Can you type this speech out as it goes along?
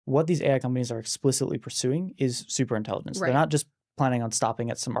what these AI companies are explicitly pursuing is superintelligence. They're Right. not just planning on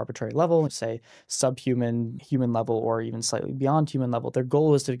stopping at some arbitrary level, say subhuman, human level, or even slightly beyond human level. Their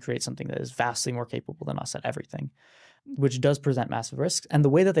goal is to create something that is vastly more capable than us at everything, which does present massive risks. And the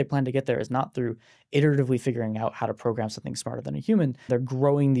way that they plan to get there is not through iteratively figuring out how to program something smarter than a human. They're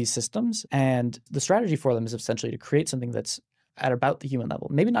growing these systems, and the strategy for them is essentially to create something that's at about the human level,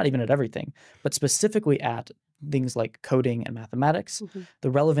 maybe not even at everything, but specifically at things like coding and mathematics,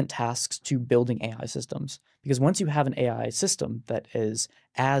 the relevant tasks to building AI systems. Because once you have an AI system that is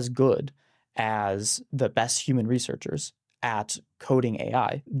as good as the best human researchers at coding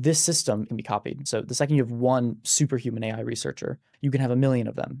AI, this system can be copied. So the second you have one superhuman AI researcher, you can have a million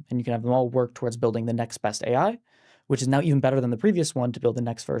of them, and you can have them all work towards building the next best AI, which is now even better than the previous one to build the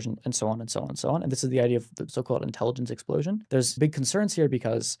next version, and so on and so on and so on. And this is the idea of the so-called intelligence explosion. There's big concerns here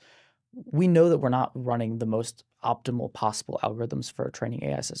because we know that we're not running the most optimal possible algorithms for training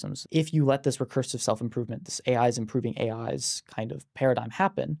AI systems. If you let this recursive self-improvement, this AI is improving AI's kind of paradigm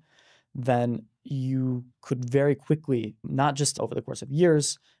happen, then you could very quickly, not just over the course of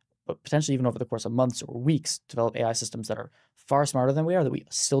years, but potentially even over the course of months or weeks, develop AI systems that are far smarter than we are, that we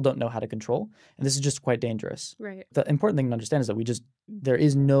still don't know how to control. And this is just quite dangerous. Right. The important thing to understand is that there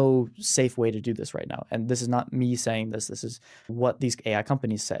is no safe way to do this right now. And this is not me saying this. This is what these AI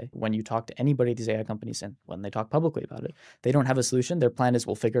companies say. When you talk to anybody at these AI companies and when they talk publicly about it, they don't have a solution. Their plan is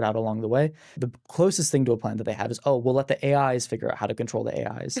we'll figure it out along the way. The closest thing to a plan that they have is, oh, we'll let the AIs figure out how to control the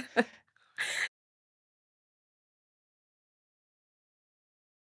AIs.